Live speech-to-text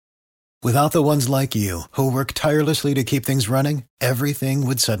Without the ones like you, who work tirelessly to keep things running, everything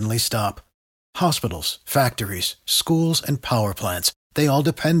would suddenly stop. Hospitals, factories, schools, and power plants, they all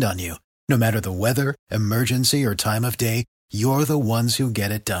depend on you. No matter the weather, emergency, or time of day, you're the ones who get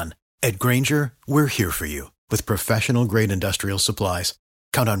it done. At Grainger, we're here for you with professional-grade industrial supplies.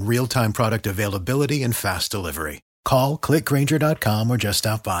 Count on real-time product availability and fast delivery. Call, click Grainger.com, or just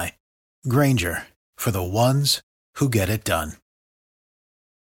stop by. Grainger, for the ones who get it done.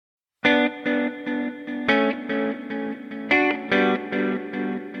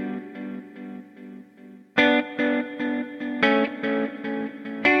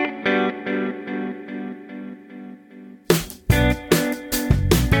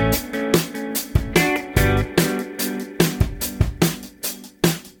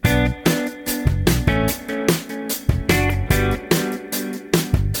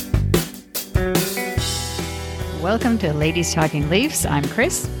 Welcome to Ladies Talking Leafs. I'm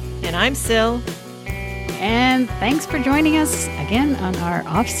Chris. And I'm Sil. And thanks for joining us again on our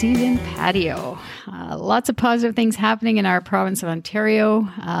off-season patio. Lots of positive things happening in our province of Ontario.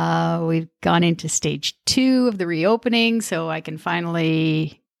 We've gone into stage 2 of the reopening, so I can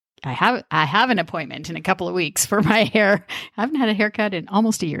finally... I have an appointment in a couple of weeks for my hair. I haven't had a haircut in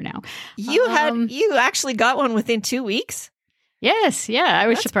almost a year now. You actually got one within 2 weeks? Yes, yeah. I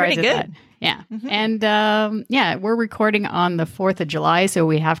was That's surprised pretty at good. that. Yeah. Mm-hmm. And we're recording on the 4th of July, so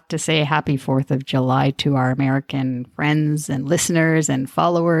we have to say happy 4th of July to our American friends and listeners and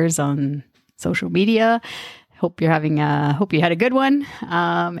followers on social media. Hope you had a good one.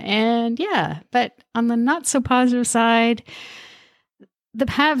 But on the not so positive side, the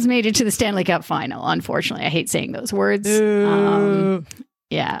Habs made it to the Stanley Cup final. Unfortunately, I hate saying those words.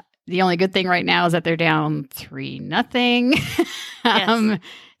 The only good thing right now is that they're down 3-0. Yes.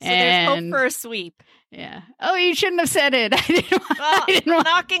 So there's hope for a sweep. Yeah. Oh, you shouldn't have said it. I didn't want...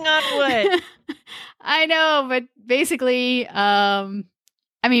 Knocking on wood. I know, but basically,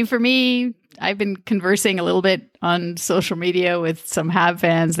 for me, I've been conversing a little bit on social media with some Hab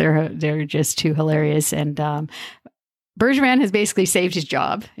fans. They're just too hilarious. And Bergevin has basically saved his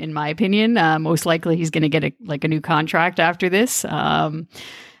job, in my opinion. Most likely he's going to get a new contract after this.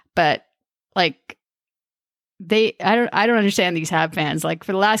 But I don't understand these Hab fans. Like,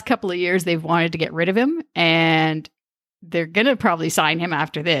 for the last couple of years, they've wanted to get rid of him, and they're gonna probably sign him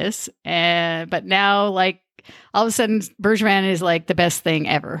after this. But now, all of a sudden, Bergevin is the best thing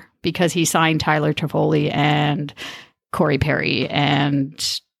ever because he signed Tyler Toffoli and Corey Perry and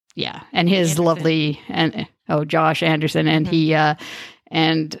his Anderson. lovely Josh Anderson, and he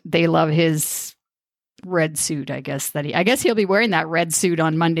and they love his red suit. I guess he'll be wearing that red suit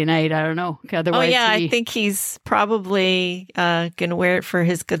on Monday night. I don't know. Otherwise, I think he's probably gonna wear it for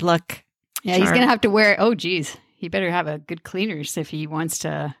his good luck. Yeah, charm. He's gonna have to wear it. Oh, geez, he better have a good cleaners if he wants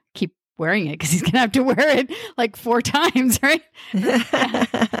to keep wearing it, because he's gonna have to wear it 4 times, right?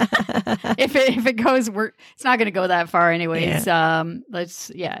 if it goes, it's not gonna go that far, anyways. Yeah.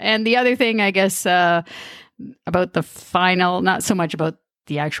 And the other thing, I guess, about the final, not so much about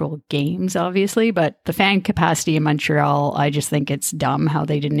the actual games, obviously, but the fan capacity in Montreal, I just think it's dumb how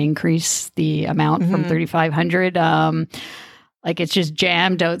they didn't increase the amount from 3,500. It's just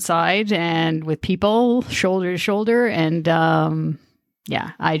jammed outside and with people shoulder to shoulder. And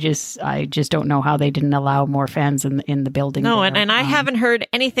I just don't know how they didn't allow more fans in the building. No, there. and I haven't heard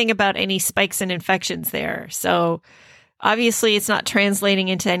anything about any spikes in infections there. So obviously, it's not translating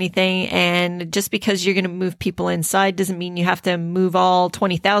into anything, and just because you're going to move people inside doesn't mean you have to move all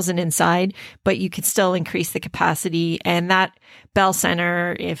 20,000 inside, but you could still increase the capacity. And that Bell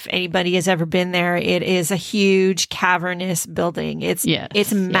Center, if anybody has ever been there, it is a huge cavernous building. It's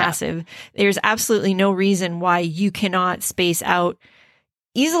massive. Yeah. There's absolutely no reason why you cannot space out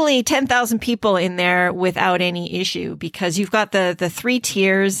easily 10,000 people in there without any issue, because you've got the 3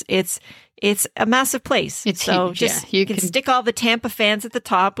 tiers. It's a massive place. It's so huge, you can stick all the Tampa fans at the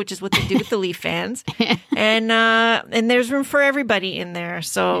top, which is what they do with the Leaf fans. And there's room for everybody in there.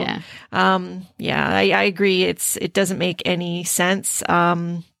 So, I agree. It doesn't make any sense.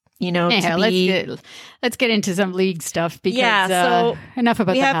 Let's get into some league stuff, because enough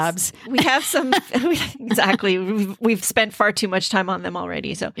about the Habs. We have some exactly. We've spent far too much time on them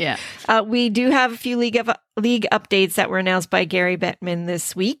already. So we do have a few league updates that were announced by Gary Bettman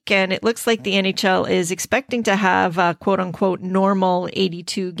this week, and it looks like the NHL is expecting to have a quote unquote normal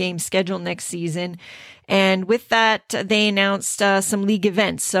 82 game schedule next season. And with that, they announced some league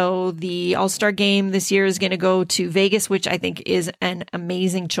events. So the All-Star game this year is going to go to Vegas, which I think is an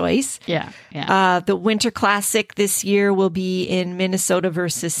amazing choice. Yeah. The Winter Classic this year will be in Minnesota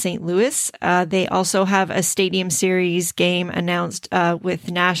versus St. Louis. They also have a Stadium Series game announced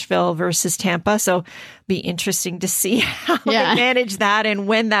with Nashville versus Tampa. So be interesting to see how they manage that and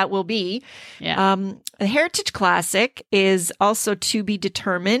when that will be. Yeah. The Heritage Classic is also to be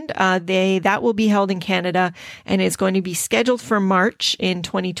determined. That will be held in Canada and is going to be scheduled for March in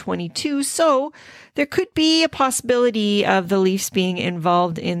 2022. So there could be a possibility of the Leafs being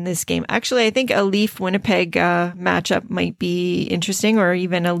involved in this game. Actually, I think a Leaf-Winnipeg matchup might be interesting, or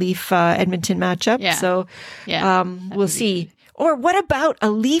even a Leaf-Edmonton matchup. Yeah. So we'll see. Or what about a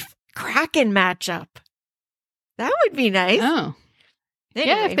Leaf-Kraken matchup? That would be nice. Oh. Anyway.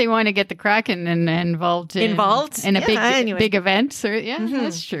 Yeah, if they want to get the Kraken involved in a big event. So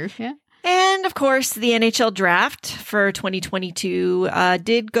that's true. Yeah. And of course, the NHL draft for 2022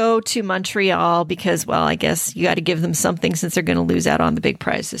 did go to Montreal because, well, I guess you got to give them something since they're going to lose out on the big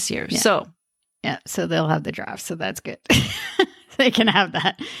prize this year. Yeah. So they'll have the draft. So that's good. They can have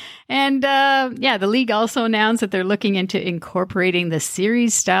that. And the league also announced that they're looking into incorporating the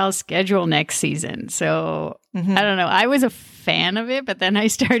series style schedule next season. So I don't know. I was a fan of it, but then I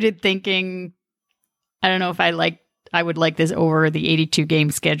started thinking, I don't know if I would like this over the 82 game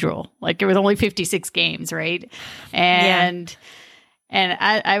schedule. Like it was only 56 games, right? And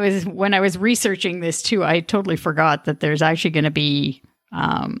I was, when I was researching this too, I totally forgot that there's actually going to be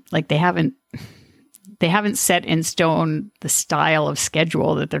they haven't set in stone the style of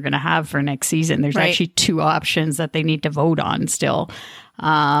schedule that they're going to have for next season. There's actually two options that they need to vote on still.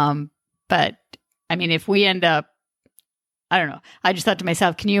 But I mean, if we end up, I don't know. I just thought to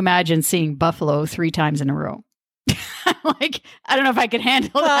myself, can you imagine seeing Buffalo 3 times in a row? Like, I don't know if I could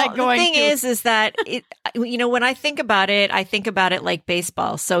handle that going. The thing is that it, when I think about it like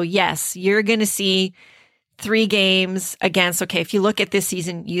baseball. So yes, you're going to see 3 games against, if you look at this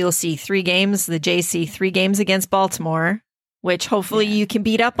season, you'll see 3 games, the JC, 3 games against Baltimore, which hopefully you can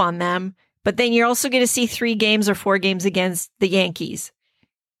beat up on them. But then you're also going to see 3 games or 4 games against the Yankees,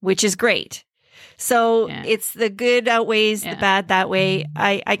 which is great. So it's the good outweighs the bad that way.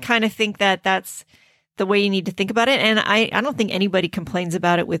 I kind of think that that's the way you need to think about it. And I don't think anybody complains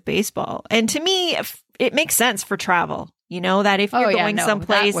about it with baseball. And to me, it makes sense for travel. That if you're going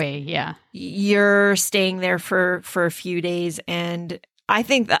someplace, you're staying there for a few days. And I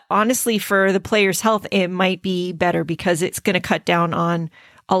think that honestly, for the players' health, it might be better because it's going to cut down on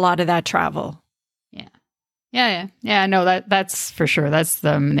a lot of that travel. Yeah. No, that's for sure. That's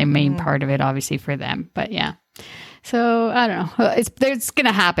the main part of it, obviously, for them. But yeah. So I don't know. It's going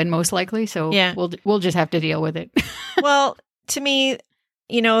to happen most likely. So we'll just have to deal with it. Well, to me,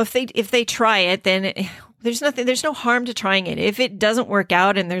 if they try it, then there's no harm to trying it. If it doesn't work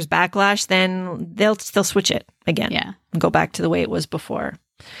out and there's backlash, then they'll switch it again. Yeah. And go back to the way it was before.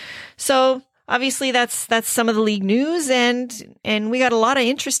 So obviously that's some of the league news, and we got a lot of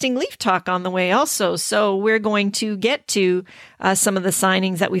interesting Leaf talk on the way also. So we're going to get to some of the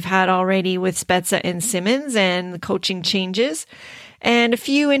signings that we've had already with Spezza and Simmons and the coaching changes, and a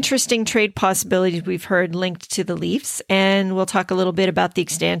few interesting trade possibilities we've heard linked to the Leafs. And we'll talk a little bit about the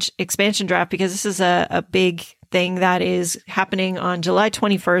expansion draft, because this is a big thing that is happening on July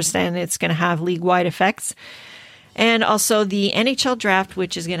 21st, and it's going to have league-wide effects. And also the NHL draft,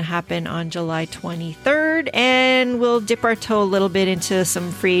 which is going to happen on July 23rd. And we'll dip our toe a little bit into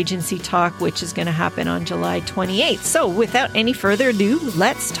some free agency talk, which is going to happen on July 28th. So without any further ado,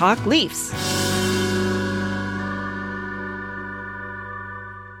 let's talk Leafs.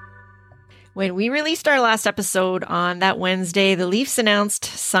 When we released our last episode on that Wednesday, the Leafs announced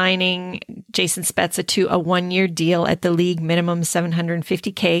signing Jason Spezza to a 1-year deal at the league minimum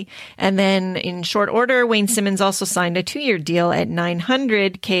 $750K. And then in short order, Wayne Simmons also signed a 2-year deal at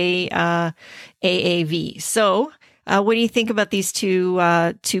 $900K AAV. So what do you think about these two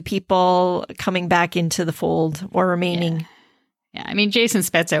people coming back into the fold or remaining? Yeah, I mean, Jason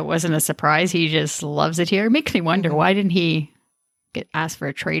Spezza wasn't a surprise. He just loves it here. It makes me wonder, why didn't he get asked for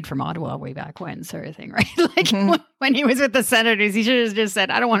a trade from Ottawa way back when, sort of thing, right? Like when he was with the Senators, he should have just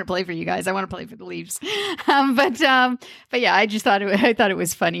said, "I don't want to play for you guys. I want to play for the Leafs." But yeah, I just thought it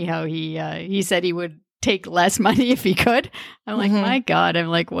was funny how he said he would take less money if he could. I'm like, my God, I'm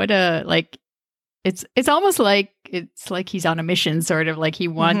like, what a like. It's almost like he's on a mission, sort of like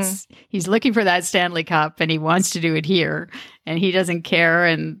he's looking for that Stanley Cup and he wants to do it here, and he doesn't care.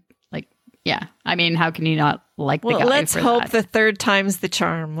 And yeah, I mean, how can you not like the guy? Let's hope the third time's the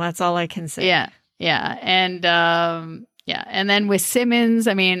charm. That's all I can say. Yeah, and and then with Simmons,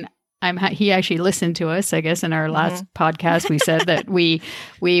 I mean, he actually listened to us, I guess, in our last podcast. We said that we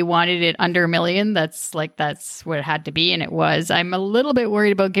wanted it under $1 million. That's what it had to be. And it was. I'm a little bit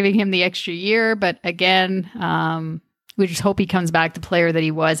worried about giving him the extra year, but again, we just hope he comes back the player that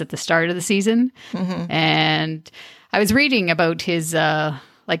he was at the start of the season. And I was reading about his, the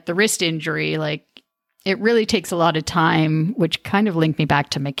wrist injury, it really takes a lot of time, which kind of linked me back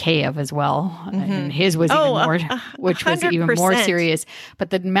to Mikheyev as well. And his was even more, which was even more serious.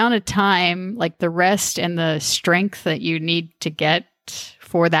 But the amount of time, the rest and the strength that you need to get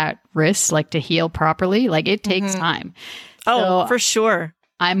for that wrist, to heal properly, it takes time. Oh, so for sure.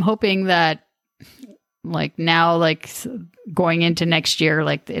 I'm hoping that now, going into next year,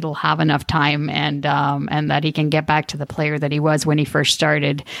 it'll have enough time and that he can get back to the player that he was when he first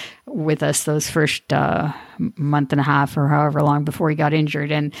started with us those first month and a half or however long before he got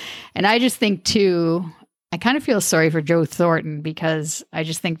injured. And I just think too, I kind of feel sorry for Joe Thornton because I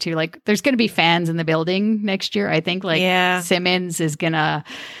just think too, there's going to be fans in the building next year. I think Simmons is going to,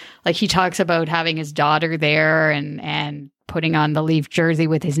 he talks about having his daughter there and putting on the Leaf jersey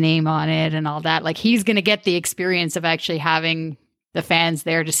with his name on it and all that. He's going to get the experience of actually having the fans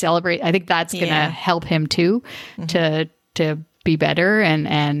there to celebrate. I think that's going to help him too, to be better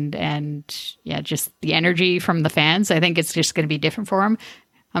and just the energy from the fans. I think it's just going to be different for him.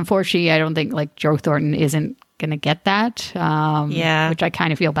 Unfortunately, I don't think Joe Thornton isn't going to get that. Which I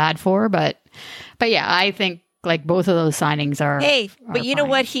kind of feel bad for, but yeah, I think both of those signings are. Hey, but you know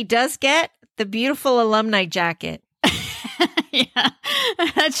what he does get? The beautiful alumni jacket. Yeah,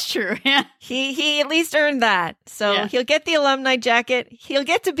 that's true. Yeah, he at least earned that. So he'll get the alumni jacket. He'll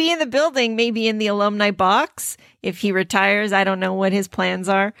get to be in the building, maybe in the alumni box if he retires. I don't know what his plans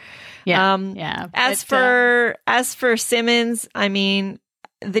are. Yeah. As for Simmons, I mean,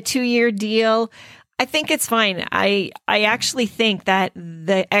 the 2-year deal, I think it's fine. I actually think that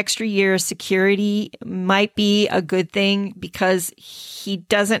the extra year of security might be a good thing because he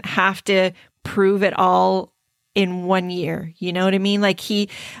doesn't have to prove it all in 1 year. You know what I mean? I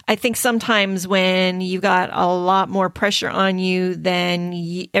think sometimes when you got a lot more pressure on you,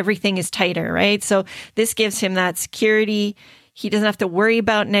 then everything is tighter, right? So this gives him that security. He doesn't have to worry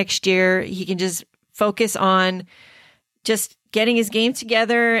about next year. He can just focus on just getting his game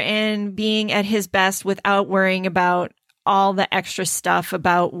together and being at his best without worrying about all the extra stuff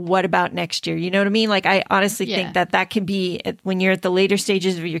about what about next year. You know what I mean? I honestly think that can be, when you're at the later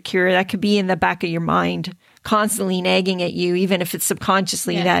stages of your career, that could be in the back of your mind, constantly nagging at you, even if it's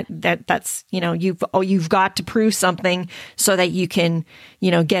subconsciously that's, you've got to prove something so that you can,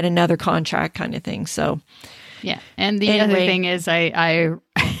 get another contract kind of thing. So, yeah. And the other thing is I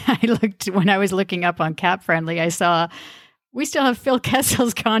looked, when I was looking up on Cap Friendly, I saw we still have Phil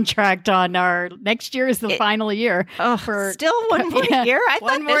Kessel's contract on our next year is the final year. For still one more year? I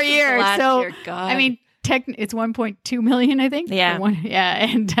thought one more year. So, year. God. I mean, it's $1.2 million, I think. Yeah.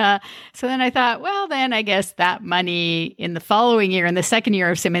 And so then I thought, well, then I guess that money in the following year, in the second year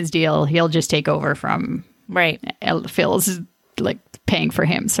of Simmons' deal, he'll just take over from Phil's paying for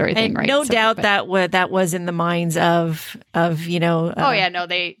him sort of thing, right? No doubt that was in the minds of everything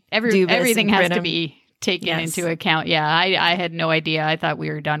has to be taken into account. Yeah, I had no idea. I thought we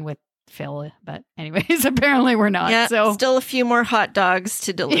were done with Phil, but anyways, apparently we're not. Yeah, so still a few more hot dogs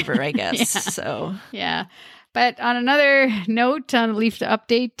to deliver, I guess. So yeah. But on another note, on Leaf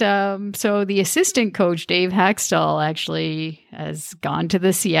update, so the assistant coach Dave Haxtell actually has gone to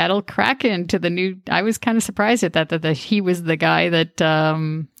the Seattle Kraken to the new. I was kind of surprised at that he was the guy that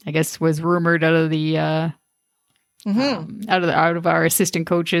I guess was rumored out of the out of our assistant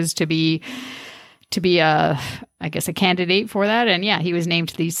coaches to be I guess a candidate for that. And yeah, he was named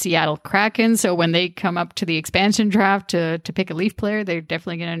to the Seattle Kraken. So when they come up to the expansion draft to pick a Leaf player, they're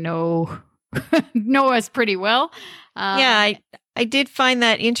definitely going to know us pretty well. I did find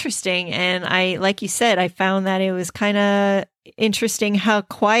that interesting. And like you said, I found that it was kind of interesting how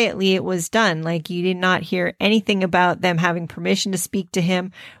quietly it was done. You did not hear anything about them having permission to speak to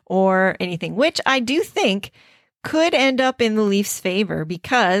him or anything, which I do think could end up in the Leafs' favor,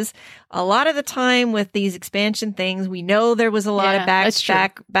 because a lot of the time with these expansion things, we know there was a lot of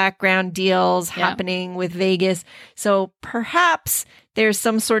background deals happening with Vegas. So perhaps there's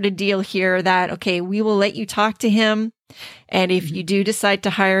some sort of deal here that, okay, we will let you talk to him. And if you do decide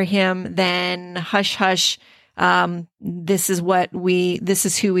to hire him, then hush, hush. This is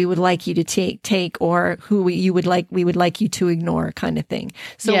who we would like you to take or who we would like you to ignore kind of thing.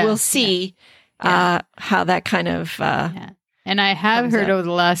 So we'll see. How that kind of And I have heard over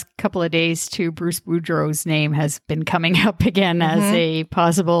the last couple of days too, Bruce Boudreau's name has been coming up again as a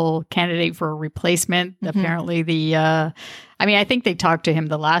possible candidate for a replacement. Apparently I think they talked to him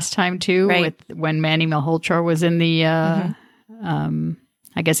the last time too, when Manny Malhotra was in the, I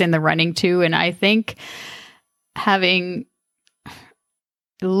guess in the running too. And I think having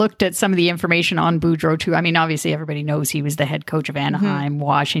looked at some of the information on Boudreau too, I mean, obviously everybody knows he was the head coach of Anaheim,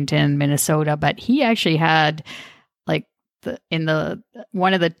 Washington, Minnesota, but he actually had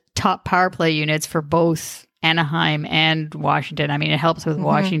one of the top power play units for both Anaheim and Washington. I mean, it helps with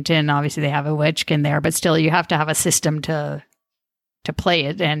Washington. Obviously, they have Ovechkin there, but still, you have to have a system to play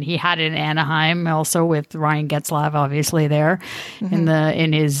it. And he had it in Anaheim also with Ryan Getzlaf, obviously there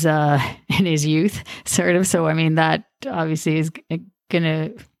in his youth, sort of. So, I mean, that obviously is going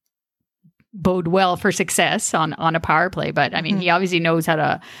to bode well for success on a power play. But I mean, he obviously knows how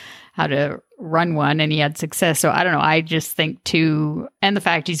to run one, and he had success. So I don't know. I just think too, and the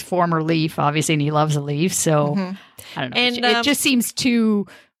fact he's former Leaf, obviously, and he loves the Leafs. So I don't know. And it just seems too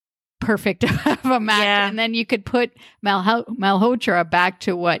perfect of a match. Yeah. And then you could put Malhotra back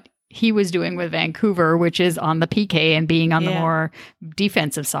to what he was doing with Vancouver, which is on the PK and being on the more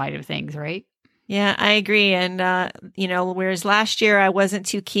defensive side of things, right? Yeah, I agree. And, whereas last year I wasn't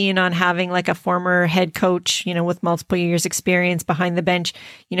too keen on having like a former head coach, with multiple years experience behind the bench,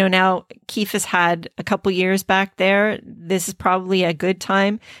 now Keefe has had a couple years back there. This is probably a good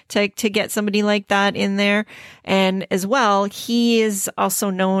time to get somebody like that in there. And as well, he is also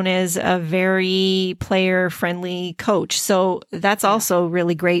known as a very player friendly coach. So that's also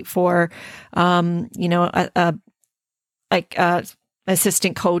really great for,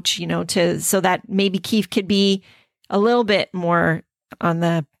 assistant coach, so that maybe Keefe could be a little bit more on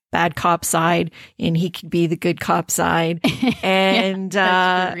the bad cop side and he could be the good cop side. And,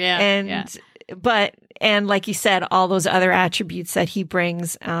 but like you said, all those other attributes that he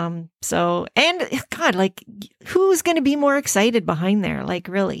brings. And God, like who's going to be more excited behind there? Like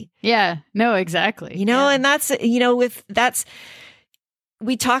really? Yeah, no, exactly. And that's,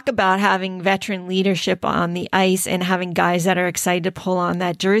 we talk about having veteran leadership on the ice and having guys that are excited to pull on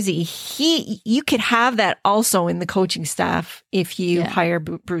that jersey. You could have that also in the coaching staff if you hire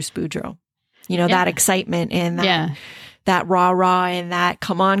Bruce Boudreau. That excitement and that rah and that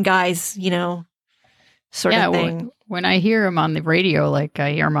come on guys, sort of thing. When I hear him on the radio, like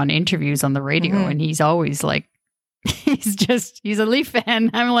I hear him on interviews on the radio, and he's always like, he's a Leaf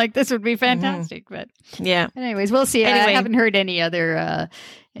fan. I'm like, this would be fantastic. But anyways, we'll see. Anyway. I haven't heard any other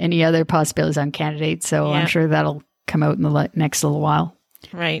possibilities on candidates, so I'm sure that'll come out in the next little while.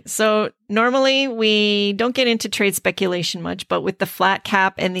 Right. So normally we don't get into trade speculation much, but with the flat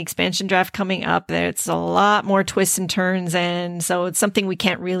cap and the expansion draft coming up, there's a lot more twists and turns. And so it's something we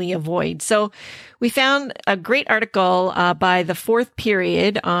can't really avoid. So we found a great article by the Fourth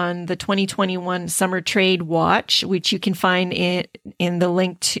Period on the 2021 Summer Trade Watch, which you can find in the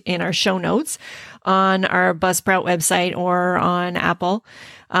link in our show notes on our Buzzsprout website or on Apple.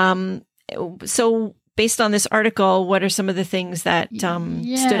 So based on this article, what are some of the things that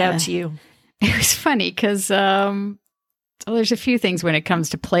stood out to you? It was funny because there's a few things when it comes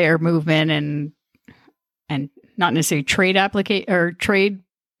to player movement and not necessarily trade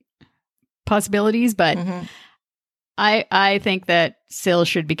possibilities, but I think that Sil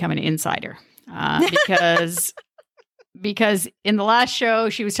should become an insider because in the last show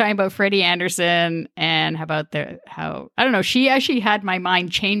she was talking about Freddie Andersen and how I don't know, she actually had my mind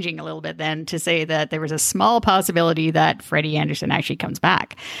changing a little bit then to say that there was a small possibility that Freddie Andersen actually comes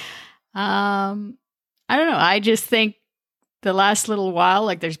back. I don't know. I just think the last little while,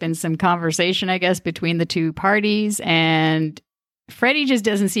 like there's been some conversation, I guess, between the two parties, and Freddie just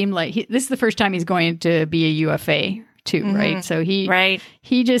doesn't seem like this is the first time he's going to be a UFA too, right? So he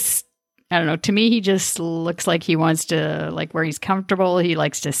just, I don't know. To me, he just looks like he wants to, like where he's comfortable. He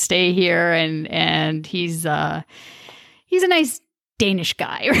likes to stay here, and he's a nice Danish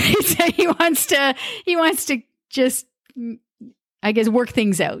guy, right? So he wants to just, I guess, work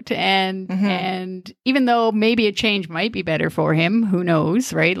things out, and even though maybe a change might be better for him, who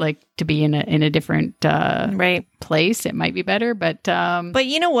knows, right? Like to be in a different place, it might be better. But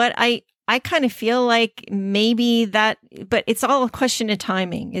you know what, I kind of feel like maybe that, but it's all a question of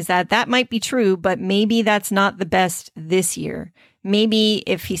timing, is that might be true, but maybe that's not the best this year. Maybe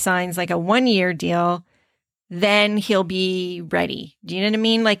if he signs like a 1-year deal, then he'll be ready. Do you know what I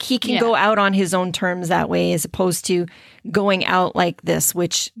mean? Like he can go out on his own terms that way, as opposed to going out like this,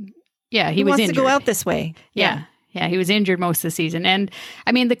 which he was wants injured. to go out this way. Yeah, he was injured most of the season. And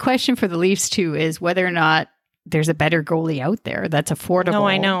I mean, the question for the Leafs too is whether or not there's a better goalie out there that's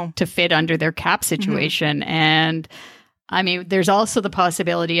affordable to fit under their cap situation. And I mean, there's also the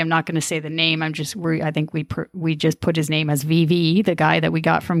possibility. I'm not going to say the name. I think we just put his name as VV, the guy that we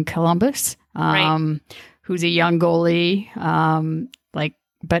got from Columbus, Right. who's a young goalie.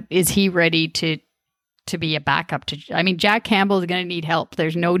 But is he ready to be a backup to? I mean, Jack Campbell is going to need help.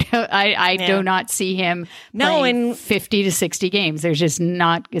 There's no doubt. I do not see him playing 50 to 60 games. There's just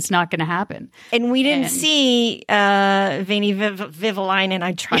not. It's not going to happen. And we didn't see Veini Vivalainen.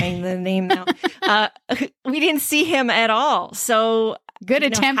 I'm trying the name now. We didn't see him at all. So good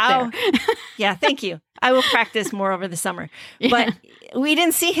attempt there. Yeah, thank you. I will practice more over the summer. Yeah. But we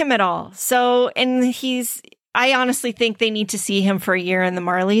didn't see him at all. So, and I honestly think they need to see him for a year in the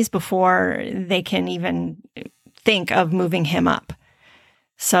Marlies before they can even think of moving him up.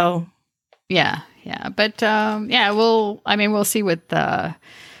 So, yeah. But we'll see with the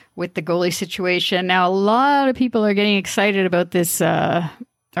goalie situation. Now, a lot of people are getting excited about this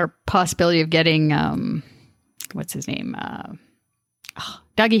or possibility of getting what's his name,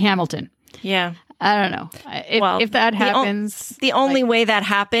 Dougie Hamilton. Yeah. I don't know. If that happens... The only way that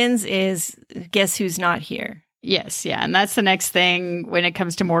happens is guess who's not here. Yes, yeah. And that's the next thing when it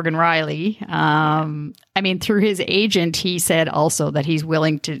comes to Morgan Rielly. I mean, through his agent, he said also that he's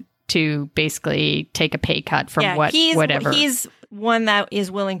willing to basically take a pay cut from whatever. He's one that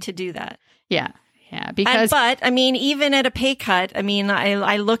is willing to do that. Yeah. Because... But, I mean, even at a pay cut, I mean,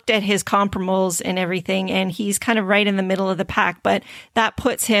 I looked at his comparables and everything, and he's kind of right in the middle of the pack, but that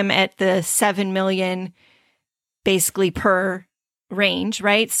puts him at the $7 million basically per range,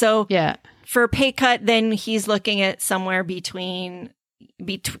 right? So for a pay cut, then he's looking at somewhere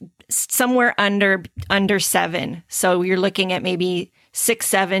somewhere under 7. So you're looking at maybe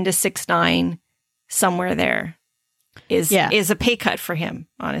 6.7 to 6.9, somewhere there is a pay cut for him,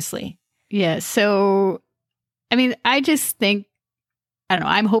 honestly. Yeah. So, I mean, I just think, I don't know,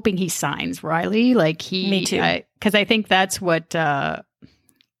 I'm hoping he signs Rielly. Me too. Because I think that's what, that's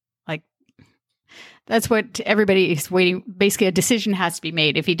what everybody is waiting. Basically, a decision has to be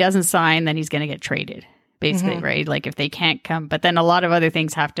made. If he doesn't sign, then he's going to get traded. Basically, right? Like if they can't come, but then a lot of other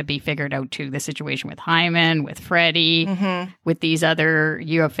things have to be figured out too. The situation with Hyman, with Freddie, with these other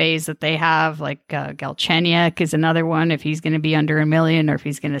UFAs that they have, like Galchenyuk is another one. If he's going to be under $1 million or if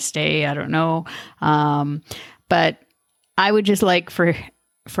he's going to stay, I don't know. But I would just like for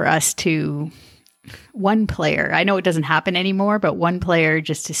us to one player. I know it doesn't happen anymore, but one player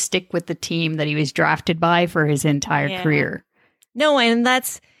just to stick with the team that he was drafted by for his entire career. No, and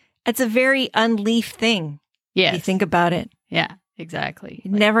that's a very unleaf thing. Yeah. You think about it. Yeah, exactly.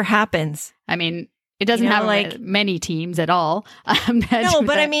 It never happens. I mean, it doesn't have many teams at all.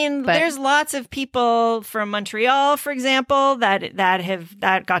 There's lots of people from Montreal, for example,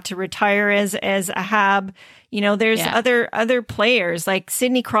 that got to retire as a Hab. You know, there's other players like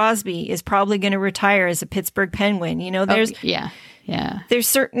Sidney Crosby is probably going to retire as a Pittsburgh Penguin. You know, there's there's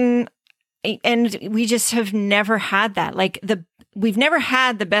certain, and we just have never had that. We've never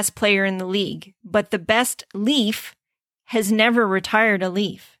had the best player in the league, but the best Leaf has never retired a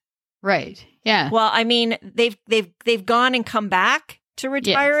Leaf. Right. Yeah. Well, I mean, they've gone and come back to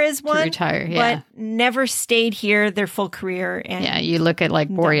retire as one, but never stayed here their full career. And you look at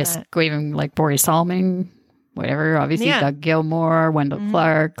Boris Salming, whatever. Obviously, Doug Gilmour, Wendell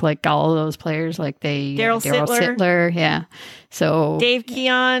Clark, all of those players, Daryl Sittler. Yeah. So Dave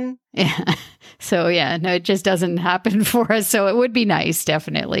Keon. Yeah. So no, it just doesn't happen for us. So it would be nice,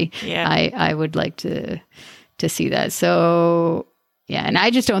 definitely. Yeah. I would like to see that. So and I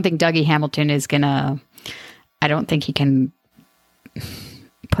just don't think Dougie Hamilton is gonna. I don't think he can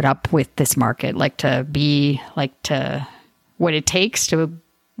put up with this market, to what it takes to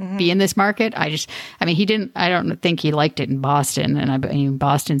be in this market. He didn't. I don't think he liked it in Boston, and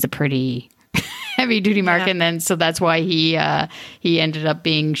Boston's a pretty heavy duty market. And then so that's why he ended up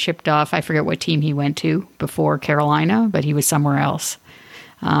being shipped off. I forget what team he went to before Carolina, but he was somewhere else.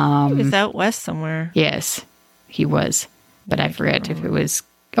 He was out west somewhere. Yes, he was, but I forget if it was.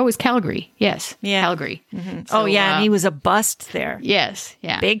 Oh, it was Calgary. Yes, Calgary. Mm-hmm. So, and he was a bust there. Yes,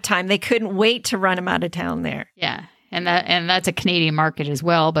 big time. They couldn't wait to run him out of town there. Yeah. And that's a Canadian market as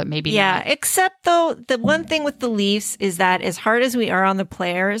well, but maybe not. Except though the one thing with the Leafs is that as hard as we are on the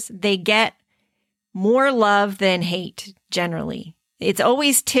players, they get more love than hate generally. It's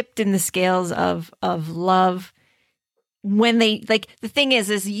always tipped in the scales of love when they the thing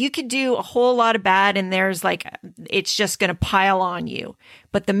is you could do a whole lot of bad and there's it's just going to pile on you.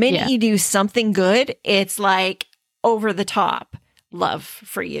 But the minute you do something good, it's over the top love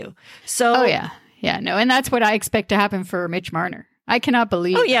for you. So no, and that's what I expect to happen for Mitch Marner. I cannot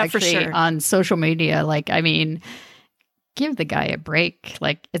believe for sure. On social media, give the guy a break.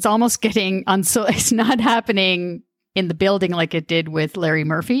 It's almost getting it's not happening in the building like it did with Larry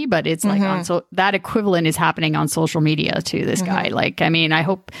Murphy, but it's like so that equivalent is happening on social media to this guy. Like, I mean, I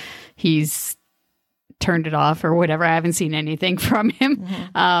hope he's turned it off or whatever. I haven't seen anything from him.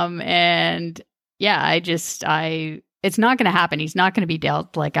 And yeah, it's not going to happen. He's not going to be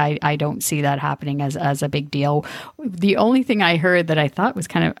dealt. Like, I don't see that happening as a big deal. The only thing I heard that I thought was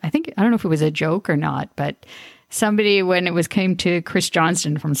kind of, I don't know if it was a joke or not, but somebody, when it came to Chris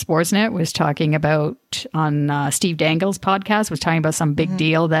Johnston from Sportsnet, was talking about on Steve Dangle's podcast, was talking about some big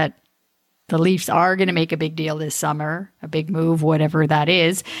deal that the Leafs are going to make a big deal this summer, a big move, whatever that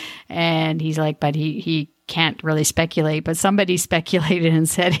is. And he's like, but he can't really speculate. But somebody speculated and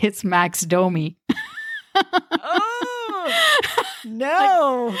said it's Max Domi. Oh,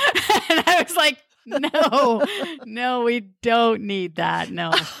 no. And I was like, no, we don't need that.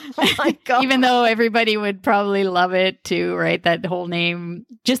 No. Oh my God. Even though everybody would probably love it too, right? That whole name,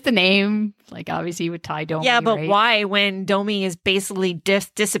 just the name, like obviously with Ty Domi. Yeah, but right? why when Domi is basically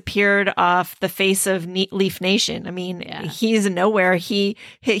disappeared off the face of Leaf Nation? I mean, he's nowhere. He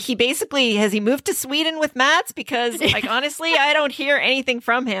basically, has he moved to Sweden with Mats? Because like, honestly, I don't hear anything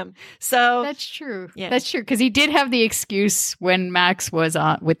from him. So that's true. Yeah. That's true. Because he did have the excuse when Max was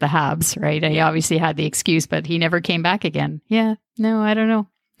with the Habs, right? He obviously had the excuse, but he never came back again. Yeah. No, I don't know.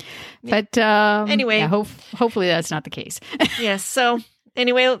 But anyway, hopefully that's not the case. Yes. So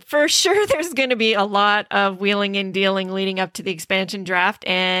anyway, for sure, there's going to be a lot of wheeling and dealing leading up to the expansion draft.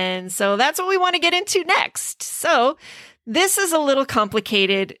 And so that's what we want to get into next. So this is a little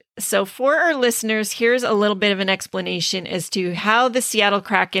complicated. So for our listeners, here's a little bit of an explanation as to how the Seattle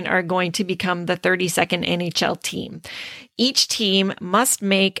Kraken are going to become the 32nd NHL team. Each team must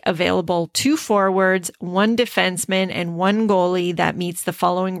make available 2 forwards, 1 defenseman, and 1 goalie that meets the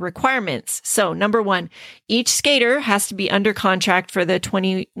following requirements. So number 1, each skater has to be under contract for the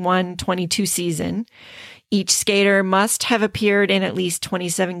 21-22 season. Each skater must have appeared in at least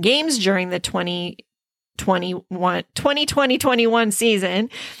 27 games during the 2020-21 season,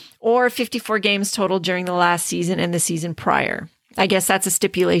 or 54 games total during the last season and the season prior. I guess that's a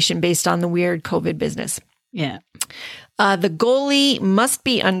stipulation based on the weird COVID business. Yeah. The goalie must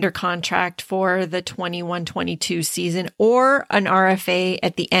be under contract for the 21-22 season or an RFA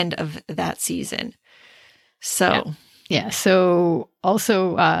at the end of that season. So, yeah. So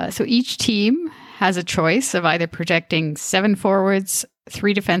also, so each team has a choice of either projecting 7 forwards,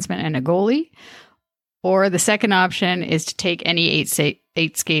 3 defensemen, and a goalie, or the second option is to take any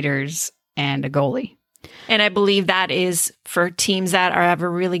 8 skaters and a goalie. And I believe that is for teams that have a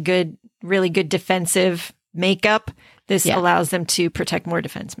really good defensive makeup. This allows them to protect more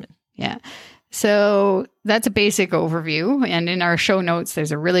defensemen. Yeah. So that's a basic overview. And in our show notes,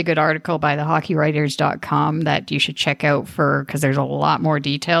 there's a really good article by thehockeywriters.com that you should check out because there's a lot more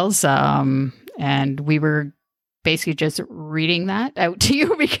details. And we were basically just reading that out to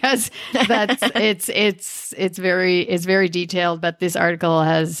you because it's very detailed, but this article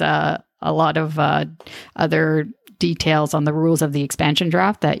has a lot of other details on the rules of the expansion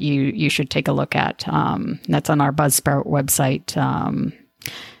draft that you should take a look at. That's on our Buzzsprout website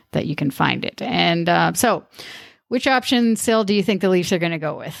that you can find it. And so which option, Sil, do you think the Leafs are going to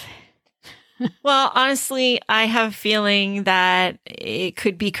go with? Well, honestly, I have a feeling that it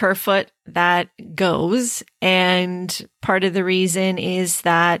could be Kerfoot that goes. And part of the reason is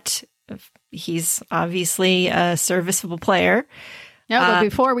that he's obviously a serviceable player. No, but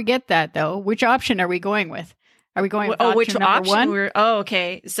before we get that, though, which option are we going with? Are we going with option number 1?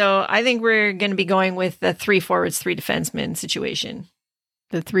 Okay. So I think we're going to be going with the 3 forwards, 3 defensemen situation.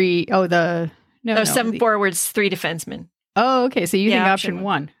 The 7 forwards, 3 defensemen. Oh, okay. So you think option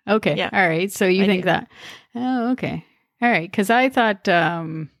 1. Okay. Yeah. All right. So you think that. Oh, okay. All right. Because I thought...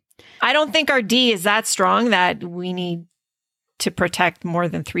 I don't think our D is that strong that we need to protect more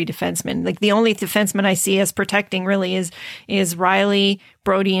than 3 defensemen. Like the only defenseman I see as protecting really is Riley,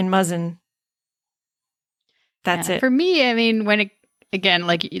 Brody, and Muzzin. That's it. For me, I mean, when it, again,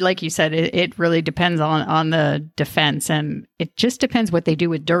 like you said, it really depends on the defense, and it just depends what they do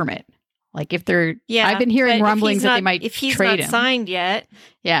with Dermott. Like if they're, I've been hearing rumblings that they might trade him. If he's not signed yet.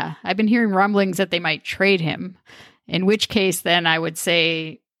 Yeah. I've been hearing rumblings that they might trade him, in which case then I would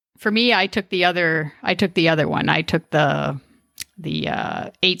say, for me, I took the other one. I took the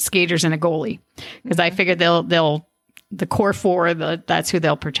 8 skaters and a goalie because I figured the core 4, that's who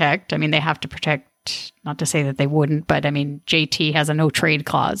they'll protect. I mean, they have to protect, not to say that they wouldn't, but I mean, JT has a no trade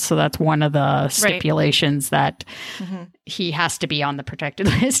clause. So that's one of the stipulations that he has to be on the protected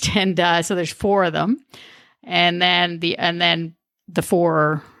list. And so there's 4 of them. And then the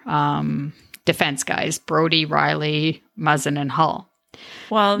 4 defense guys, Brody, Riley, Muzzin, and Hull.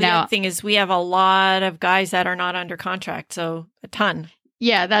 Well, the other thing is we have a lot of guys that are not under contract, so a ton.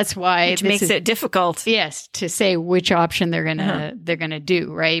 Yeah, that's why which makes it difficult. Yes, to say which option they're gonna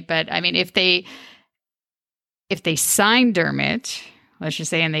do, right? But I mean, if they sign Dermott, let's just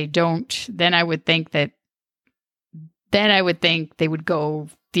say, and they don't, then I would think they would go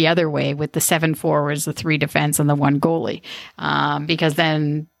the other way with the 7 forwards, the 3 defense, and the 1 goalie, because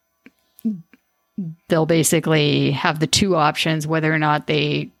then they'll basically have the 2 options, whether or not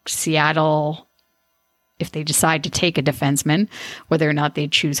Seattle, if they decide to take a defenseman, whether or not they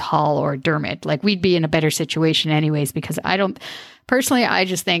choose Hall or Dermott. Like, we'd be in a better situation anyways, because I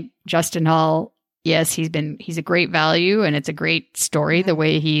just think Justin Hall, yes, he's a great value and it's a great story the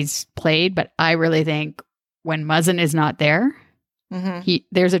way he's played, but I really think when Muzzin is not there,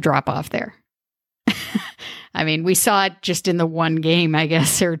 there's a drop off there. I mean, we saw it just in the 1 game, I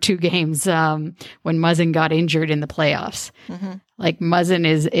guess, or 2 games when Muzzin got injured in the playoffs. Like, Muzzin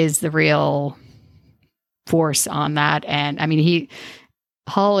is the real force on that. And I mean,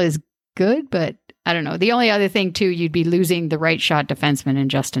 Hall is good, but I don't know. The only other thing too, you'd be losing the right shot defenseman in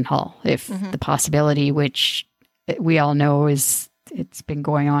Justin Hall, if the possibility, which we all know it's been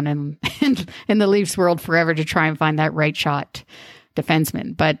going on in the Leafs world forever to try and find that right shot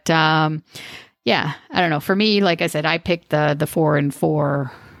defenseman. But yeah, I don't know. For me, like I said, I picked the 4 and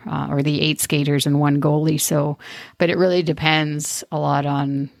 4 or the 8 skaters and 1 goalie. So, but it really depends a lot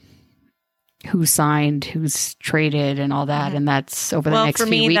on who's signed, who's traded, and all that, and that's over the next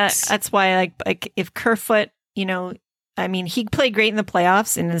few weeks. That's why, like if Kerfoot, I mean, he played great in the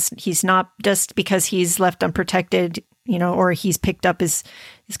playoffs, and he's not just because he's left unprotected, or he's picked up it's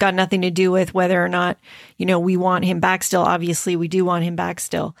got nothing to do with whether or not, we want him back still. Obviously, we do want him back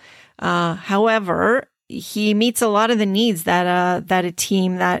still. However, he meets a lot of the needs that a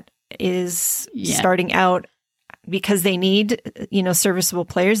team that is starting out, because they need, serviceable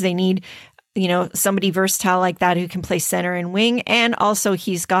players. They need, somebody versatile like that who can play center and wing. And also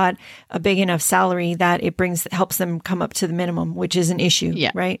he's got a big enough salary that helps them come up to the minimum, which is an issue.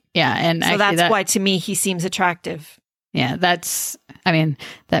 Yeah. Right. Yeah. And so that's why to me, he seems attractive. Yeah. That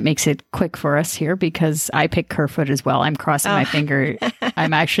makes it quick for us here because I picked Kerfoot as well. I'm crossing my finger.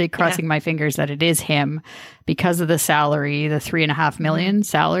 I'm actually crossing my fingers that it is him because of the salary, the $3.5 million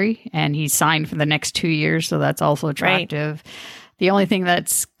salary, and he's signed for the next 2 years. So that's also attractive. Right. The only thing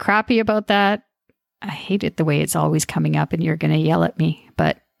that's crappy about that, I hate it the way it's always coming up, and you're going to yell at me,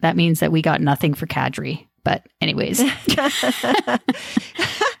 but that means that we got nothing for Kadri. But anyways, let's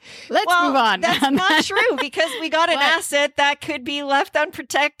move on. That's not true because we got an asset that could be left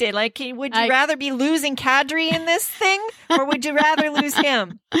unprotected. Like, would you rather be losing Kadri in this thing, or would you rather lose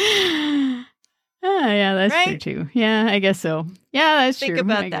him? Yeah, that's true too. Yeah, I guess so. Yeah, that's true. Think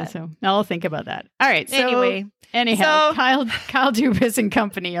about I that. Guess so. I'll think about that. All right. So anyhow, Kyle Dubas and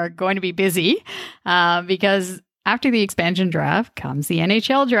company are going to be busy because after the expansion draft comes the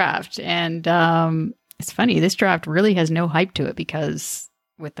NHL draft. And it's funny, this draft really has no hype to it because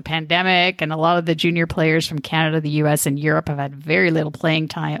with the pandemic and a lot of the junior players from Canada, the US, and Europe have had very little playing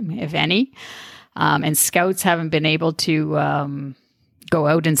time, if any. And scouts haven't been able to go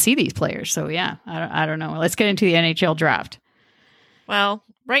out and see these players. So yeah, I don't know. Let's get into the NHL draft. Well,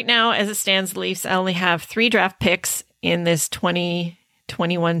 right now, as it stands, the Leafs only have 3 draft picks in this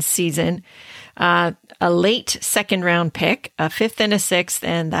 2021 season. A late 2nd round pick, a 5th and a 6th,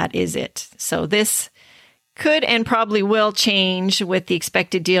 and that is it. So this could and probably will change with the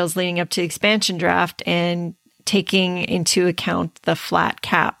expected deals leading up to the expansion draft and taking into account the flat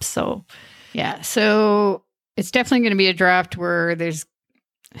cap. So yeah, so it's definitely going to be a draft where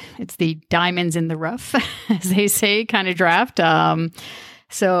it's the diamonds in the rough, as they say, kind of draft.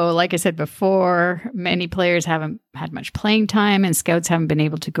 So like I said before, many players haven't had much playing time and scouts haven't been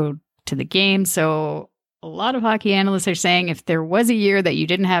able to go to the game. So a lot of hockey analysts are saying if there was a year that you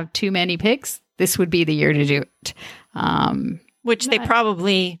didn't have too many picks, this would be the year to do it. Which they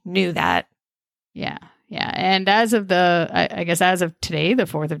probably knew that. Yeah. Yeah. And as of as of today, the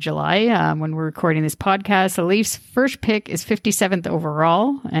 4th of July, when we're recording this podcast, the Leafs' first pick is 57th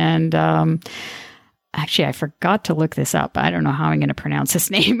overall. And actually, I forgot to look this up. I don't know how I'm going to pronounce this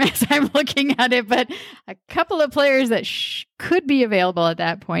name as I'm looking at it, but a couple of players that could be available at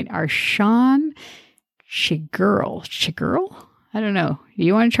that point are Sean Shigurl. Shigurl? I don't know. Do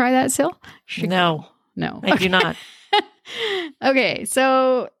you want to try that, Sil? No, I do not. Okay,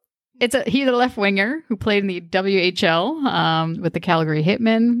 so he's a left winger who played in the WHL with the Calgary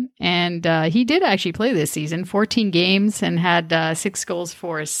Hitmen, and he did actually play this season, 14 games, and had 6 goals,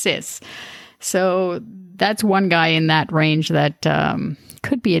 4 assists. So that's one guy in that range that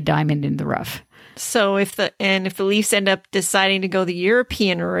could be a diamond in the rough. So if the Leafs end up deciding to go the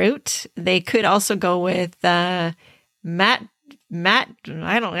European route, they could also go with Matt. I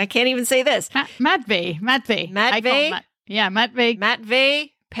can't even say this. Matvei.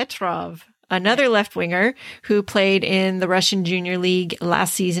 Matvei Petrov, another left winger who played in the Russian Junior League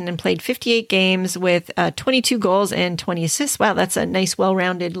last season and played 58 games with 22 goals and 20 assists. Wow, that's a nice,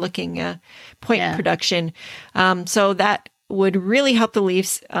 well-rounded looking point production. So that would really help the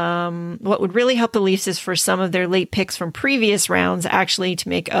Leafs. What would really help the Leafs is for some of their late picks from previous rounds actually to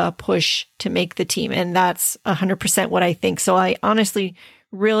make a push to make the team. And that's 100% what I think. So I honestly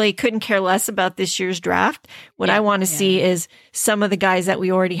really couldn't care less about this year's draft. What I want to see is some of the guys that we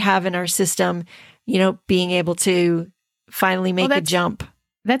already have in our system, being able to finally make a jump.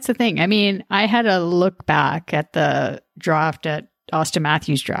 That's the thing. I mean, I had a look back at the draft at Austin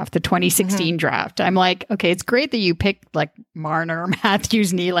Matthews draft, the 2016 draft. I'm like, okay, it's great that you picked like Marner,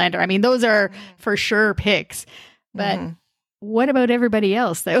 Matthews, Nylander. I mean, those are for sure picks. But what about everybody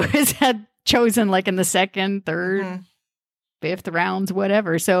else that was had chosen like in the second, third, fifth rounds,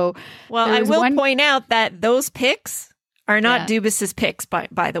 whatever? So, well, I will point out that those picks are not Dubas's picks,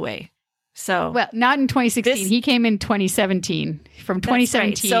 by the way. So, well, not in 2016. He came in 2017. From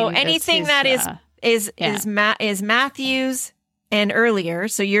 2017. Right. So anything that is Matthews and earlier.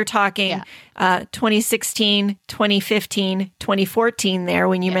 So you're talking 2016, 2015, 2014 there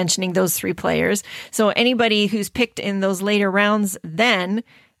when you're mentioning those three players. So anybody who's picked in those later rounds then,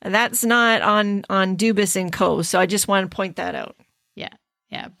 that's not on Dubas and co. So I just want to point that out. Yeah.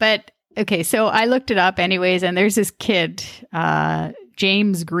 Yeah. But okay, so I looked it up anyways, and there's this kid,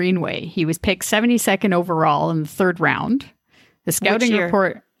 James Greenway. He was picked 72nd overall in the third round. The scouting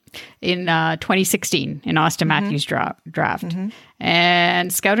report in 2016 in Austin Matthews draft.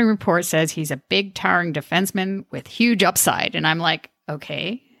 And scouting report says he's a big, towering defenseman with huge upside. And I'm like,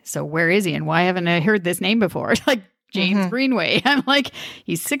 okay, so where is he? And why haven't I heard this name before? Like James Greenway. I'm like,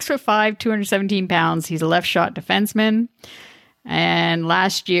 he's 6'5", 217 pounds. He's a left shot defenseman. And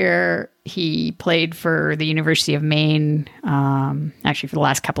last year he played for the University of Maine. Actually, for the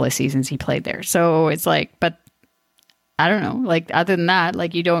last couple of seasons he played there. So it's like, but I don't know. Like other than that,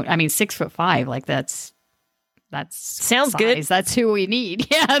 like 6'5", like that's sounds size. Good. That's who we need.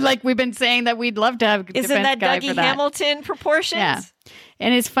 Yeah, like we've been saying that we'd love to have. Isn't that Dougie Hamilton proportions? Yeah,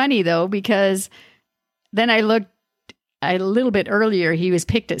 and it's funny though because then I looked a little bit earlier. He was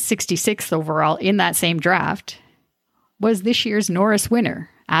picked at 66th overall in that same draft. Was this year's Norris winner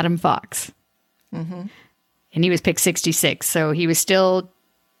Adam Fox, and he was picked 66. So he was still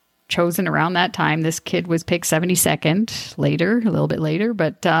chosen around that time. This kid was picked 72nd later, a little bit later.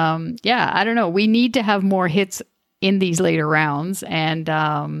 But I don't know. We need to have more hits in these later rounds. And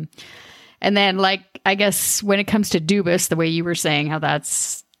then like, I guess when it comes to Dubas, the way you were saying how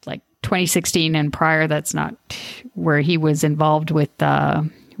that's like 2016 and prior, that's not where he was involved with the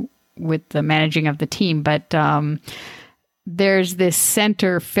managing of the team. But there's this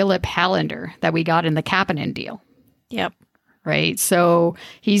center, Philip Hallander, that we got in the Kapanen deal. Yep. Right. So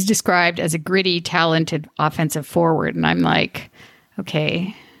he's described as a gritty, talented offensive forward. And I'm like,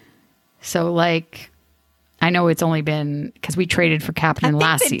 okay. So like, I know it's only been because we traded for Kapanen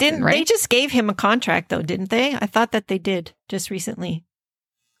last season, right? They just gave him a contract though, didn't they? I thought that they did just recently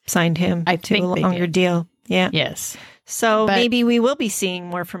signed him to a longer deal. Yeah. Yes. So maybe we will be seeing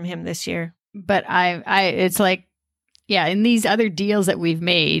more from him this year. But it's like, yeah, in these other deals that we've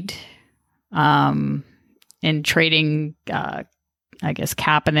made, in trading, I guess,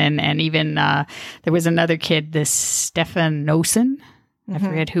 Kapanen, and even there was another kid, this Stefan Nosen. I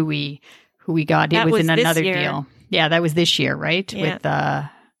forget who we got. It was in another deal. Yeah, that was this year, right? Yeah. With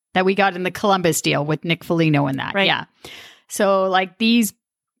that we got in the Columbus deal with Nick Foligno and that. Right. Yeah. So like these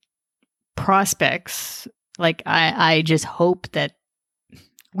prospects, like I just hope that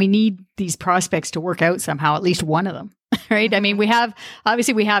we need these prospects to work out somehow, at least one of them. Right. I mean, we have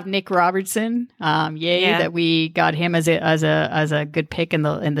Nick Robertson. That we got him as a good pick in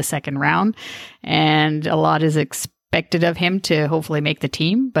the second round, and a lot is expected of him to hopefully make the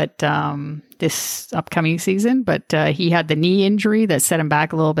team. But this upcoming season, but he had the knee injury that set him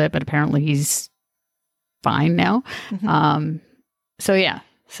back a little bit. But apparently he's fine now. So yeah.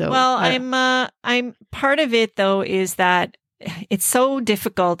 So well, I'm part of it though is that it's so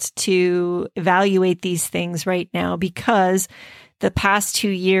difficult to evaluate these things right now because the past 2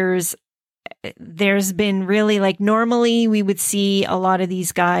 years, there's been really like normally we would see a lot of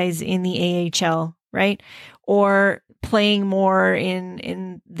these guys in the AHL, right? Or playing more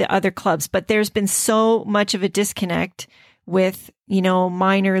in the other clubs. But there's been so much of a disconnect with,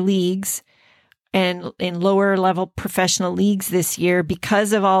 minor leagues and in lower level professional leagues this year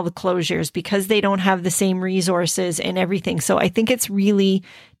because of all the closures, because they don't have the same resources and everything. So I think it's really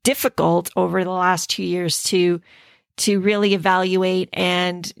difficult over the last 2 years to really evaluate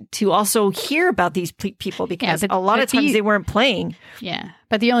and to also hear about these people, because a lot of times they weren't playing. Yeah.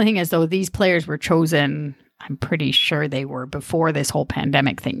 But the only thing is, though, these players were chosen, I'm pretty sure they were before this whole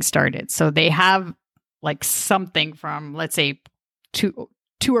pandemic thing started. So they have like something from, let's say, two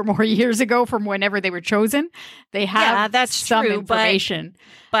or more years ago from whenever they were chosen. They have that's some true, information.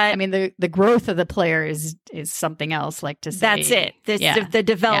 But I mean, the growth of the player is something else, like to say. That's it. The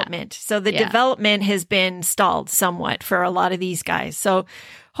development. So the development has been stalled somewhat for a lot of these guys. So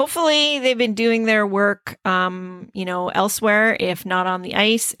hopefully they've been doing their work, elsewhere, if not on the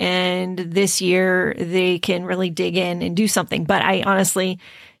ice. And this year they can really dig in and do something. But I honestly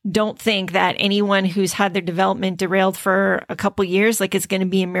don't think that anyone who's had their development derailed for a couple years, like it's going to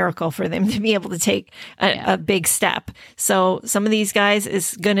be a miracle for them to be able to take a big step. So some of these guys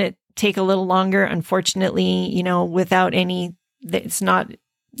is going to take a little longer, unfortunately, without any, it's not,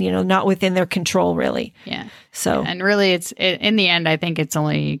 not within their control really. Yeah. So, and really in the end, I think it's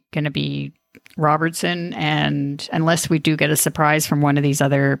only going to be Robertson, and unless we do get a surprise from one of these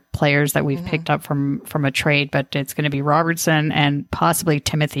other players that we've picked up from a trade, but it's going to be Robertson and possibly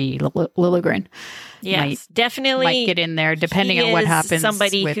Timothy Liljegren. Yes, definitely might get in there depending on what happens.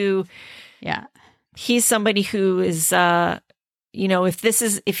 He's somebody who is, if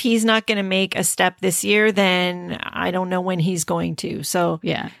he's not going to make a step this year, then I don't know when he's going to. So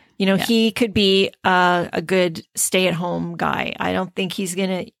he could be a good stay-at-home guy. I don't think he's going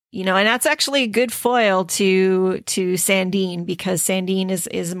to. And that's actually a good foil to Sandin, because Sandin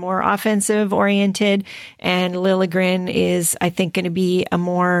is more offensive oriented, and Liljegren is, I think, going to be a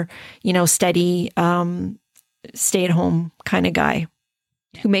more, steady, stay at home kind of guy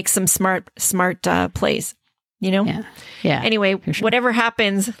who makes some smart plays, Yeah. Anyway, whatever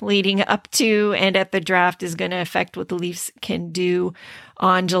happens leading up to and at the draft is going to affect what the Leafs can do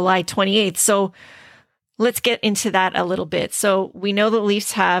on July 28th. So let's get into that a little bit. So we know the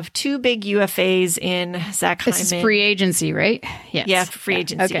Leafs have two big UFAs in Zach Hyman. This is free agency, right? Yes. Yeah, free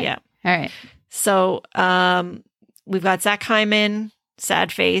agency. Okay. Yeah. All right. So we've got Zach Hyman,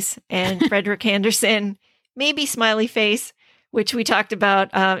 sad face, and Frederik Andersen, maybe smiley face, which we talked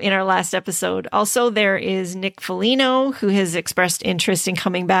about in our last episode. Also, there is Nick Foligno, who has expressed interest in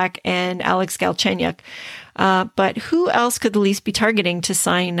coming back, and Alex Galchenyuk. But who else could the Leafs be targeting to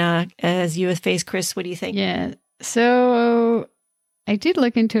sign as UFAs? Chris, what do you think? Yeah. So I did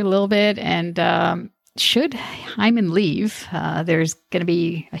look into it a little bit, and should Hyman leave, there's going to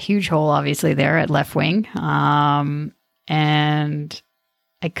be a huge hole, obviously, there at left wing. And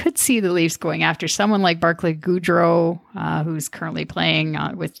I could see the Leafs going after someone like Barclay Goodrow, who's currently playing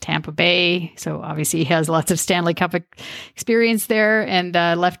with Tampa Bay. So obviously he has lots of Stanley Cup experience there, and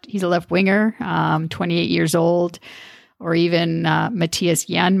he's a left winger, 28 years old. Or even Matthias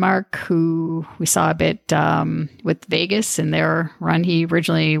Janmark, who we saw a bit with Vegas in their run. He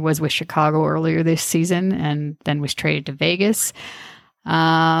originally was with Chicago earlier this season and then was traded to Vegas.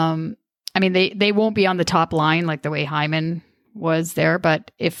 I mean, they won't be on the top line like the way Hyman was there, but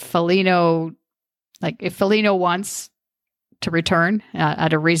if Foligno wants to return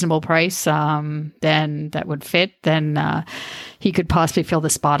at a reasonable price, then that would fit. Then he could possibly fill the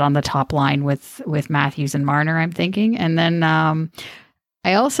spot on the top line with Matthews and Marner, I'm thinking. And then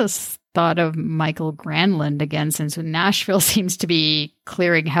I also thought of Michael Granlund again, since Nashville seems to be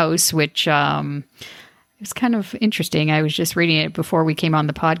clearing house, which it's kind of interesting. I was just reading it before we came on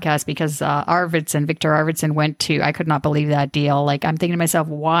the podcast, because Victor Arvidsson went to, I could not believe that deal. Like, I'm thinking to myself,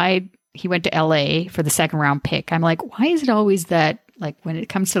 why he went to LA for the second round pick. I'm like, why is it always that, like, when it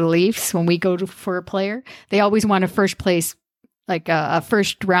comes to the Leafs, when we go for a player, they always want a first place, like a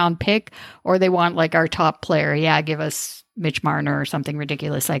first round pick, or they want like our top player. Yeah, give us Mitch Marner or something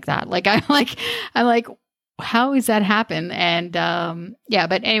ridiculous like that. Like, I'm like, how does that happen? And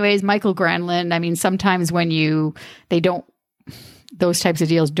but anyways, Michael Granlund, I mean, sometimes when those types of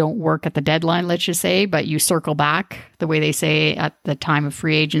deals don't work at the deadline, let's just say, but you circle back the way they say at the time of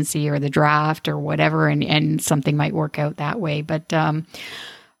free agency or the draft or whatever, and something might work out that way. But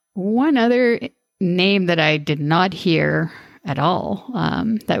one other name that I did not hear at all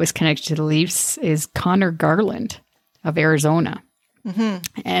that was connected to the Leafs is Connor Garland of Arizona. Mm-hmm.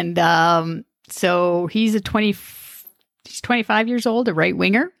 And so he's 25 years old, a right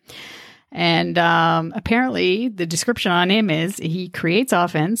winger. And apparently the description on him is he creates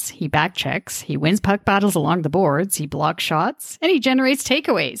offense, he back checks, he wins puck battles along the boards, he blocks shots, and he generates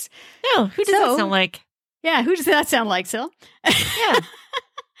takeaways. No, who does that sound like? Yeah, who does that sound like, Sil? Yeah.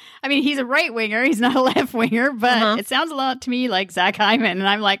 I mean, he's a right winger. He's not a left winger, but it sounds a lot to me like Zach Hyman. And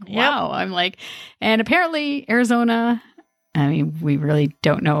I'm like, wow. I'm like, and apparently Arizona, I mean, we really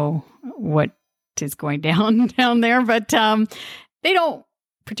don't know what is going down there, but they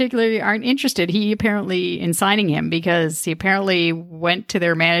aren't interested. He apparently in signing him because he apparently went to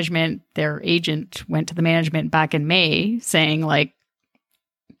their management, their agent went to the management back in May saying like,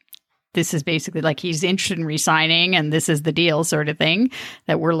 this is basically like he's interested in resigning and this is the deal sort of thing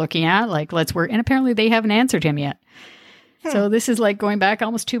that we're looking at. Like, let's work. And apparently they haven't answered him yet. So this is like going back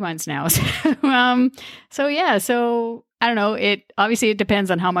almost 2 months now. So I don't know. It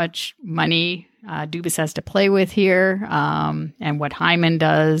depends on how much money Dubas has to play with here and what Hyman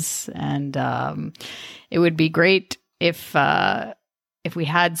does. And it would be great if we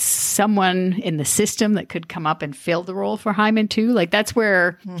had someone in the system that could come up and fill the role for Hyman too. Like that's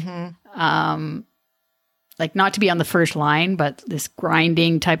where, like not to be on the first line, but this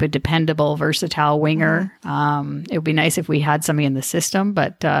grinding type of dependable, versatile winger. It would be nice if we had somebody in the system,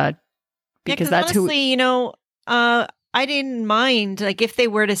 but because that's honestly, I didn't mind like if they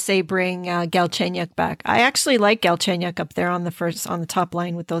were to say bring Galchenyuk back. I actually like Galchenyuk up there on the top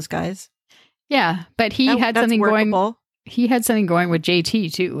line with those guys. Yeah, but he had something going. He had something going with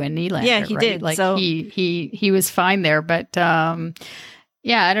JT too and Nylander. Yeah, he did. Like so he was fine there, but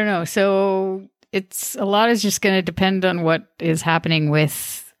yeah, I don't know. So a lot is just going to depend on what is happening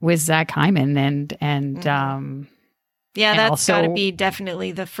with Zach Hyman and yeah, that's got to be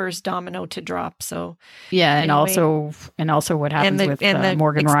definitely the first domino to drop. So yeah, anyway. and also what happens with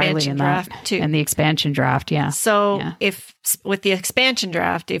Morgan Rielly and that too. And the expansion draft. Yeah. So if with the expansion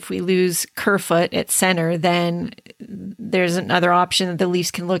draft, if we lose Kerfoot at center, then there's another option that the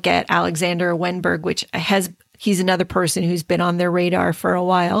Leafs can look at, Alexander Wenberg, which he's another person who's been on their radar for a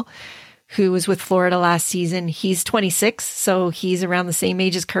while, who was with Florida last season. He's 26, so he's around the same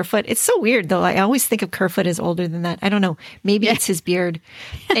age as Kerfoot. It's so weird, though. I always think of Kerfoot as older than that. I don't know. Maybe it's his beard.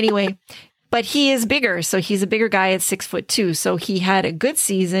 Anyway, but he is bigger, so he's a bigger guy at 6'2". So he had a good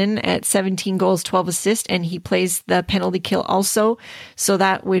season at 17 goals, 12 assists, and he plays the penalty kill also. So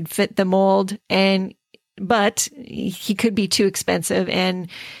that would fit the mold. But he could be too expensive. And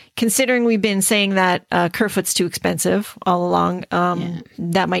considering we've been saying that Kerfoot's too expensive all along,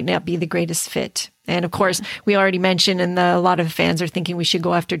 that might not be the greatest fit. And of course, we already mentioned, and a lot of fans are thinking we should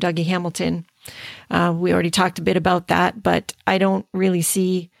go after Dougie Hamilton. We already talked a bit about that, but I don't really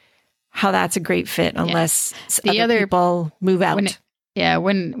see how that's a great fit unless other people move out.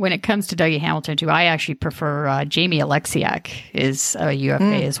 When it comes to Dougie Hamilton too, I actually prefer Jamie Alexiak is a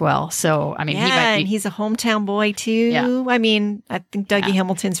UFA as well. So I mean, and he's a hometown boy too. Yeah. I mean, I think Dougie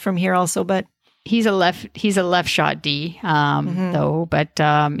Hamilton's from here also, but he's a left shot D though. But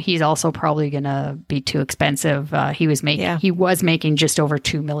he's also probably going to be too expensive. He was making just over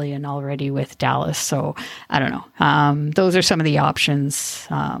 $2 million already with Dallas. So I don't know. Those are some of the options.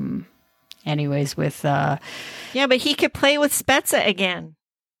 Anyways, with but he could play with Spezza again.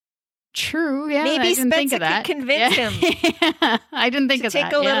 True. Yeah, maybe Spezza could convince him. I didn't think of that.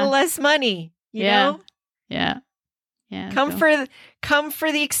 Take a little less money. You know. Yeah. Come for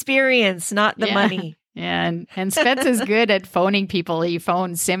the experience, not the money. Yeah, and Spezza's good at phoning people. He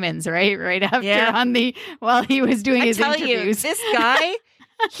phoned Simmons right after while he was doing his interviews. This guy,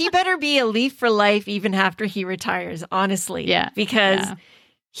 he better be a Leaf for life even after he retires. Honestly, because. Yeah.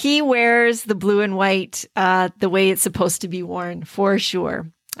 He wears the blue and white the way it's supposed to be worn, for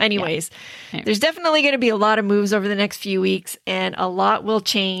sure. Anyways, there's definitely going to be a lot of moves over the next few weeks, and a lot will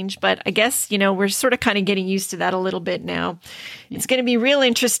change. But I guess, we're sort of kind of getting used to that a little bit now. Yeah. It's going to be real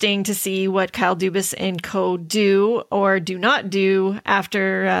interesting to see what Kyle Dubas and co. do or do not do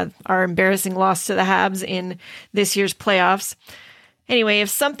after our embarrassing loss to the Habs in this year's playoffs. Anyway, if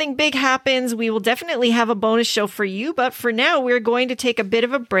something big happens, we will definitely have a bonus show for you. But for now, we're going to take a bit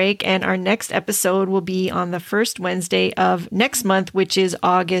of a break, and our next episode will be on the first Wednesday of next month, which is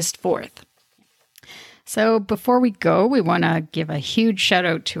August 4th. So before we go, we want to give a huge shout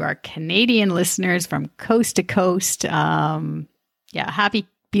out to our Canadian listeners from coast to coast. Happy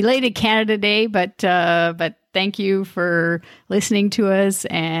belated Canada Day, but thank you for listening to us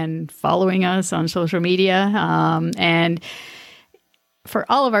and following us on social media. And for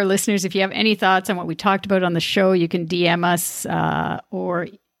all of our listeners, if you have any thoughts on what we talked about on the show, you can DM us or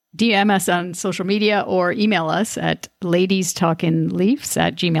DM us on social media or email us at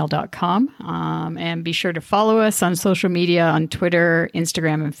ladiestalkinleafs@gmail.com. And be sure to follow us on social media on Twitter,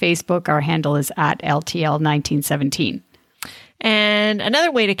 Instagram, and Facebook. Our handle is at LTL1917. And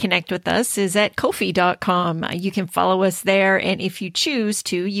another way to connect with us is at Ko-fi.com. You can follow us there. And if you choose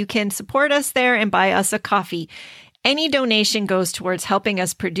to, you can support us there and buy us a coffee. Any donation goes towards helping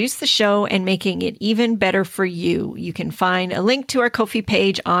us produce the show and making it even better for you. You can find a link to our Ko-fi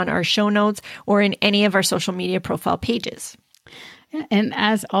page on our show notes or in any of our social media profile pages. And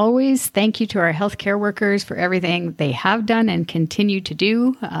as always, thank you to our healthcare workers for everything they have done and continue to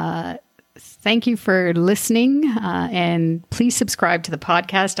do. Thank you for listening, and please subscribe to the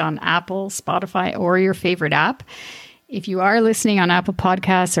podcast on Apple, Spotify, or your favorite app. If you are listening on Apple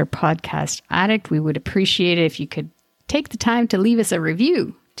Podcasts or Podcast Addict, we would appreciate it if you could take the time to leave us a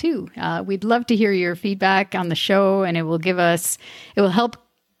review too. We'd love to hear your feedback on the show, and it will help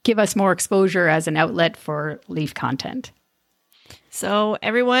give us more exposure as an outlet for Leaf content. So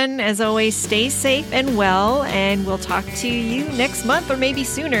everyone, as always, stay safe and well, and we'll talk to you next month or maybe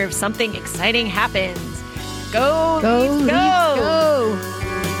sooner if something exciting happens. Go, Leafs, go!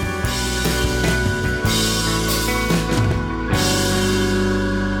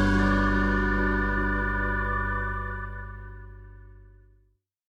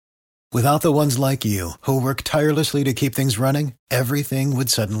 Without the ones like you, who work tirelessly to keep things running, everything would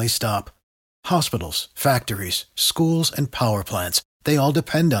suddenly stop. Hospitals, factories, schools, and power plants, they all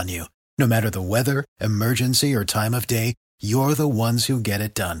depend on you. No matter the weather, emergency, or time of day, you're the ones who get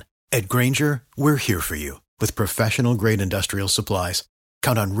it done. At Grainger, we're here for you with professional-grade industrial supplies.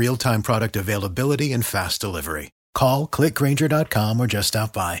 Count on real-time product availability and fast delivery. Call, click Grainger.com, or just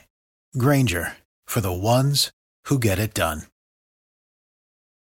stop by. Grainger, for the ones who get it done.